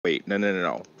Wait,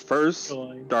 no. First,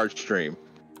 Join. start stream.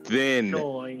 Then.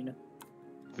 Join.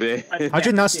 How'd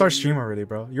you not start stream already,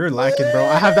 bro? You're lacking, bro.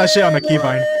 I have that shit on the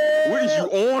keybind. What is you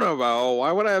on about?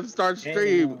 Why would I have start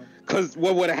stream? Because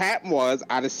what would have happened was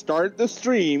I'd have started the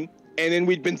stream and then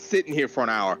we'd been sitting here for an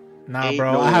hour. Nah, Ain't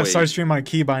bro. no I have way. start stream on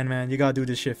keybind, man. You gotta do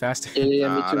this shit faster. Yeah,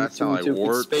 Nah, me too. that sound like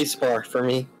work. Space bar for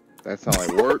me. That sound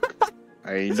like work.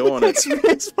 I ain't doing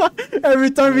it.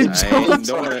 Every time he I ain't jumps.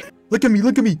 doing it. Look at me,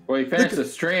 look at me. Well, he finished the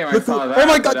stream. I Look, saw oh that.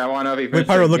 my God. But I want to know if he Wait, finished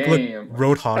Pyro, the look, game.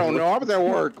 Roadhog. I don't know. I was at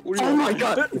work. What do you Oh want? my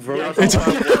God!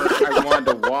 I wanted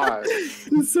to watch.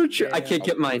 It's so true. I can't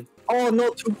get mine. Oh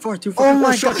no, too far, too far. Oh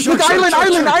my God! Look,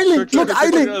 Island! Look,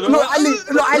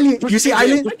 Island! You see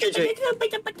Island?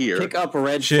 Here. Pick up a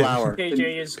red Shit. flower.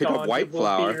 KJ is Pick up gone. white It will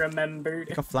flower. Be remembered.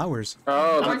 Pick up flowers.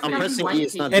 Oh, I'm pressing E.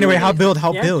 It's not. Anyway, doing how it. build?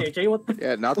 How Yeah, build? KJ, what the?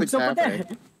 Yeah, nothing's What's up with happening.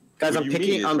 that? Guys, What I'm do you mean?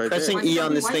 picking. It's I'm right pressing there. E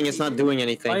on this thing. It's not doing Why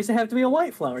anything. does it have to be a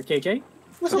white flower, KJ?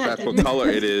 What's Because up? that's what color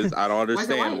it is. I don't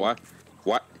understand. Why?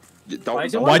 What? Why is it Don't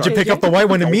white? Why'd you pick up the white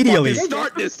one immediately? fucking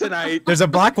start this tonight. There's a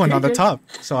black one on the top,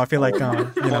 so I feel like, you know,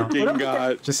 Fucking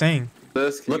God. just saying.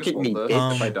 this. Can Look you at me. hold this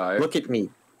if I die? Look at me.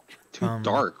 Too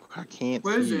dark. I can't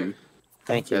Where is see it? you.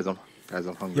 Thank you. Guys,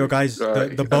 I'm hungry. Yo, guys, Sorry,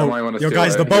 the I don't boat. really wanna Yo, steal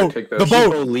guys, it. the Here, boat. take The this. People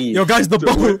boat. leave. Yo, guys, the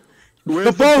boat. Where's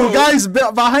The boat, guys,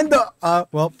 behind the.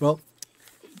 Well.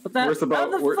 But that, Where's the boat? How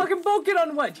the Where- fucking boat get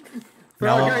on wedge?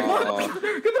 No. Wait,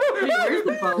 where's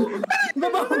the boat?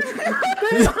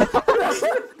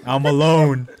 I'm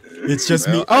alone. It's just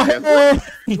me. Well, I Oh, guess- hey,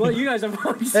 Oh, Well, you guys are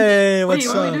both. hey, Wait, what's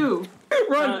what do we up? do?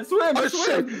 Run, swim, Oh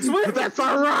swim. shit! That's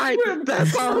alright!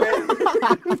 That's alright!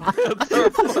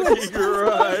 That's fucking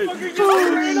right!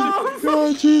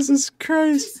 Oh, Jesus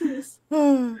Christ.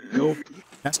 Nope.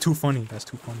 That's too funny. That's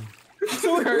too funny.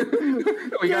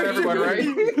 We got everyone right.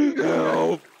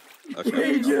 Nope.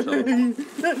 Okay, I'm chilling.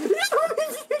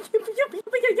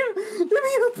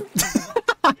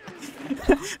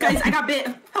 Guys, I got bit.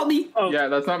 Help me. Yeah,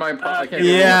 that's not my. I can't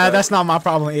Yeah, that's not my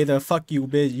problem either. Fuck you,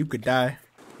 bitch. You could die.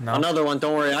 No. Another one.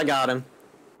 Don't worry, I got him.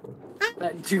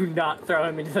 Do not throw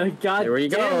him into the goddamn. Here he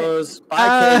damn it. goes.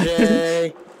 Bye,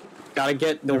 KJ. Gotta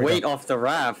get the There we weight go. off the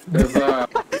raft. There's weight Too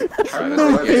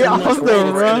off much the weight,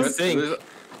 it's raft. gonna sink.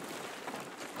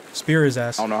 Spear his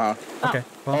ass. I don't know how. Okay.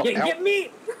 Well, Get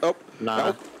me. Oh,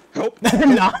 Nah. help!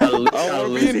 nah. Gotta wanna be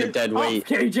lose in the here. dead Oh, weight.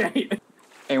 KJ.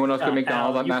 Anyone else go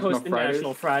McDonald's on you National posted Friday?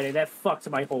 National Friday. That fucked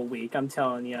my whole week. I'm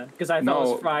telling you, because I thought No.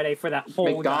 it was Friday for that whole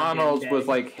McDonald's goddamn was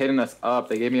day. like hitting us up.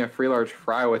 They gave me a free large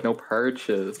fry with no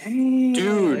purchase.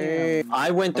 Dude,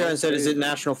 I went there and said, "Is it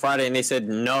National Friday?" And they said,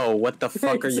 "No." What the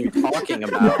fuck are you talking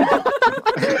about?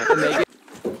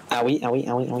 Owie, owie, owie,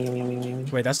 owie, owie,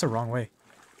 owie. Wait, that's the wrong way.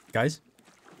 Guys,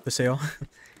 the sale.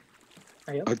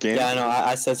 Again? Yeah, I know.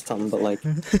 I said something, but like,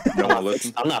 No one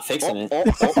listen. I'm not fixing it.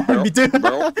 Bro, Me too.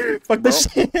 bro, Fuck this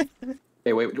shit.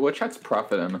 Hey, wait, what chat's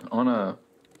profiting? I wanna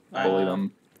bully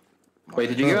them. Wait,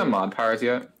 did you give them mod powers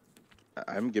yet?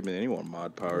 I haven't given anyone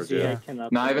mod powers Yeah, yet. I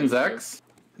cannot Not even believe Zex?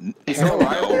 He's still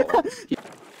alive?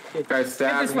 Guys,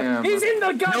 stab it. him. He's in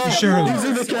the goddamn Sure. water. He's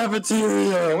in the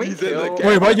cafeteria. Can we He's in the kill- cat.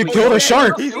 Wait, why you killed a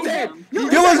shark? He's dead!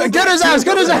 Get his ass!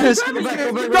 Get his ass! Go back,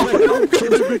 go back, go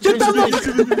back. Get that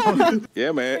motherfucker!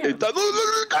 Yeah, man. It does.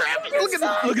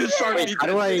 Look at the shark. How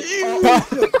do I?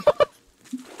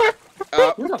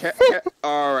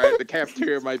 Alright, the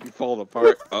cafeteria might be falling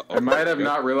apart. I might have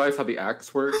not realized how the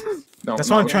axe works. No, That's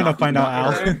what I'm trying to find out, not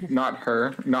Al. her, Not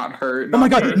her. Not her. Oh my not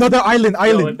god, her. another island, it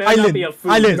island, better not island, be a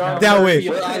food. island, No, that way,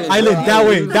 it better be a food. island, that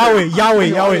way, that way, Yahweh,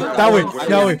 Yahweh, that way,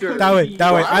 that way, that way,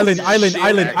 that way, island, island,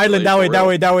 island, island, that way, that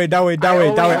way, that way, that way, that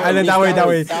way, that way, island, that way, that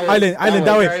way, island, island,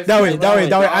 that way, that way, that way,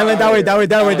 that way, island, that way, that way,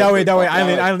 that way, that way, that way,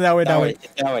 island, island, that way, that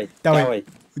way, that way.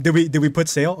 Did we put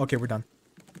sail? Okay, we're done.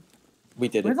 We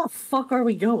did Where it. the fuck are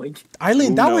we going?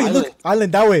 Island, that way, look,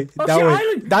 island, that way, Oh, that shit, way,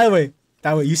 island. that way,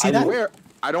 that way. You see that? Where?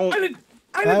 I don't. That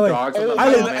way. Dogs on the Island,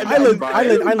 island, island, everybody.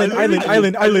 island, island, island,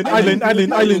 island, island, island,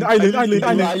 island, island, island,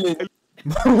 island, island.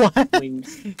 What?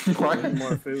 Wings. What?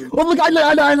 More food. Oh look, island,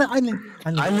 island, island,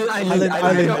 island, island,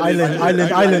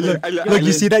 island, island. Look,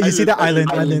 you see that? You see that? Island,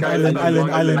 island, island,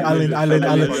 island, island, island, island,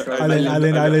 island, island, island,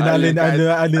 island, island, island,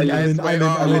 island,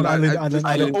 island, island, island,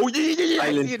 island. Oh, yeah.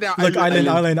 I see it now. Look, island,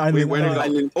 island, Wait, where did it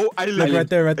island. go? Oh, island. Look right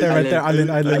there, right there, right there.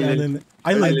 Island, island, island,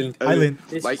 island, island.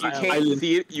 This Like, you island. can't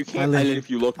see it. You can't Island. see it if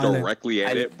you look Island. directly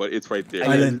at it, but it's right there.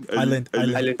 Island, island,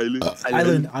 island, island,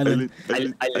 island, island.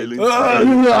 island. I feel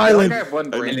like I Island. have one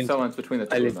brain cell between the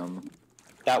two of them.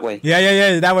 That way.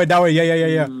 Yeah, that way,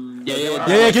 yeah.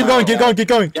 Yeah, keep going.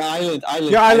 Yeah, island.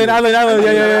 Yeah, island.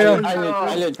 Yeah.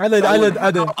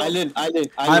 Island.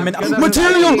 I'm in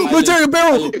material,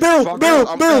 barrel.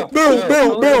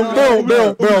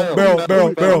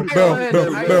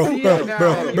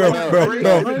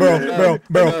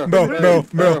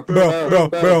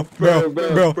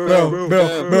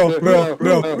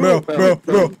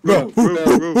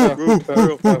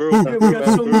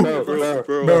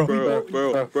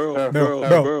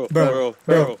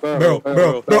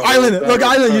 Bro, island, look,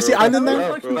 island, you see island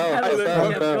there?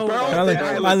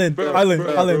 Island,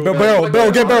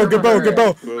 barrel, get barrel,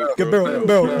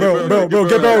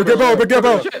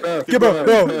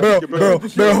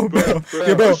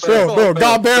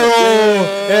 got barrel,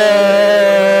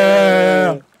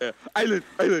 yeah. Island.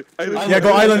 Yeah,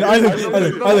 go island. Oh,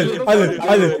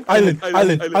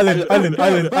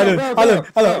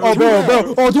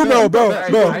 barrel. Oh, two barrel.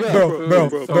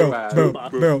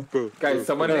 Guys,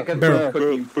 someone get the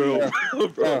cooking.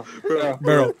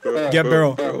 Barrel. Get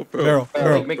barrel.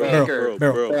 Make the anchor.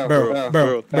 Barrel.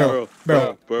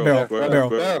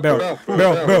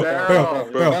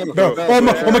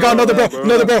 Oh my god, another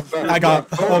barrel. I got.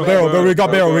 Oh, barrel. We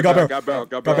got barrel.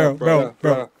 Barrel.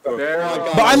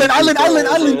 But island.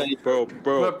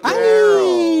 Bro.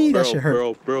 Aye, that shit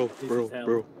hurt. Bro.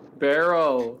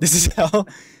 Barrel. This is hell.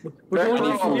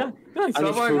 Barrel.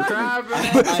 Someone grab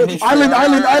it. Island.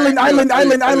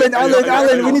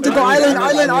 We need to go island.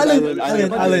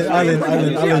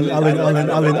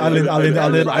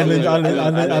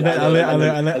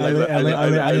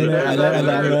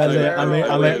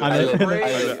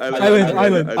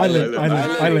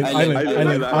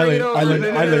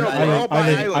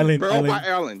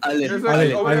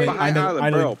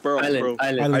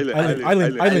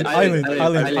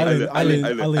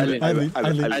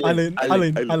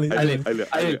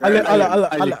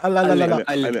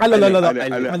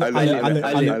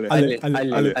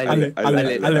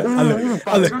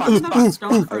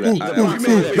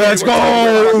 Let's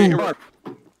go.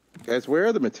 Guys, where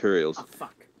are the materials? Oh,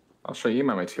 fuck. I'll show you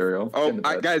my material. Oh,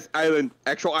 guys, island,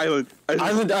 actual island. Oh,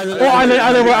 island.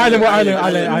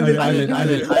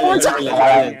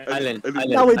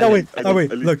 That way.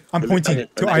 Look, I'm pointing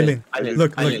to island.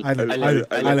 Look, island.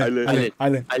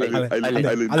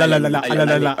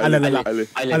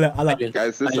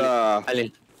 Guys,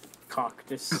 this Cock.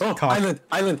 This. Island.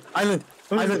 Wait,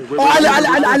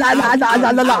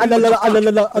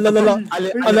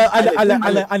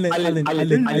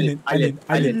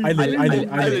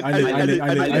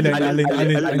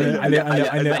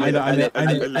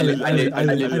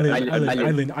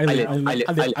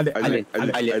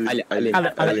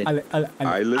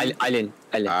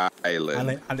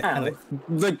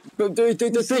 The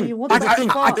thing.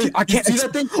 I can't see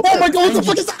that thing. Oh my god, what the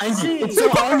fuck is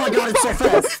that? Oh my god, it's so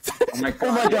fast.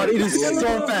 Oh my god, it is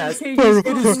so fast.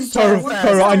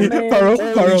 Pyro, I need Pyro.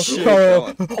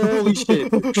 Holy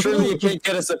shit. Surely you can't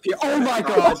get us up here. Oh my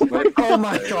god.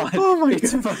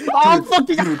 I'm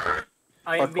fucking.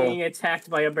 I am being attacked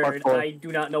by a bird. I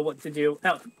do not know what to do.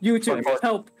 Help. You two,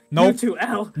 help. Nope. You two,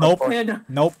 Al. Nope. Panda.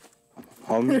 Nope.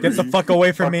 Get the fuck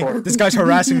away from me. This guy's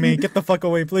harassing me. Get the fuck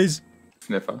away, please.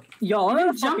 Sniffer. Yo, I'm I'm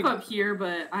gonna jump up here,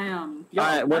 but I am.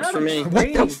 Alright, works for me.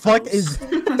 What the fuck is...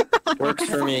 Works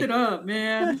for me. Fucked it up,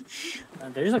 man.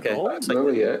 There's a goal. That's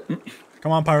literally it.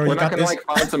 Come on, Pyro, We're you not got gonna this. like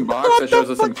find some box that shows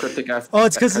us some cryptic ass. Oh,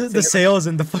 it's because of the sails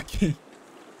and the fucking...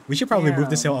 We should probably move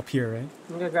the Yeah. sail up here, right?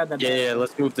 I'm gonna grab that. Yeah,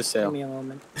 let's move the Give sail. me a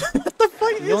moment. What the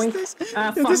fuck Yoink. is this?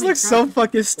 Ah, Yo, fuck this me, looks crap. so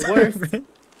fucking stupid.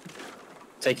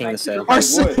 Taking the sail. Our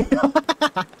sail.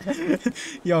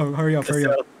 Yo, hurry up.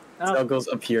 The sail goes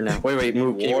up here now. Wait,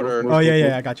 move. Can you Water. move, Oh, move, yeah,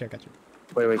 move? I got you.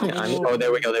 Wait, oh,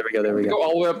 there we go. Go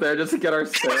all the way up there just to get our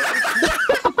sail.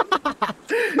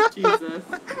 Jesus.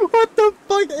 What the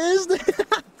fuck is this?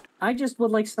 I just would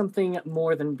like something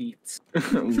more than beats.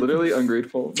 Literally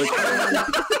ungrateful. So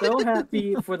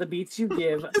happy for the beats you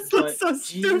give, but so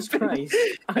Jesus Christ,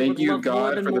 I Thank would you, love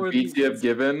God, for the more beats you have beats.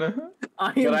 given.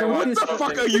 I But am I going want to What the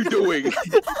fuck are you doing?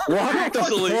 Walk the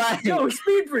flag. Yo,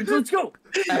 speed bridge, let's go!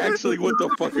 Actually, what the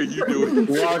fuck are you doing?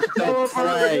 Walk the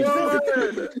flag.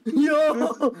 Yo!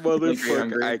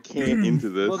 Motherfucker, I can't into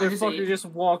this. Motherfucker just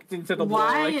walked into the wall.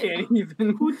 I Why? can't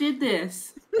even. Who did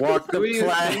this? Walk the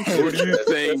flag. Who do you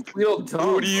think? Real dumb.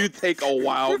 Who do you take a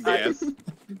wild guess?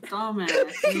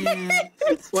 Dumbass, man.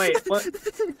 Wait, what?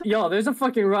 Yo, there's a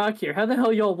fucking rock here. How the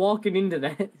hell y'all walking into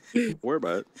that? Where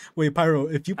about? Wait, Pyro,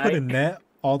 if you put a net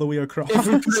all the way across...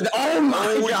 Oh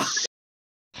my god.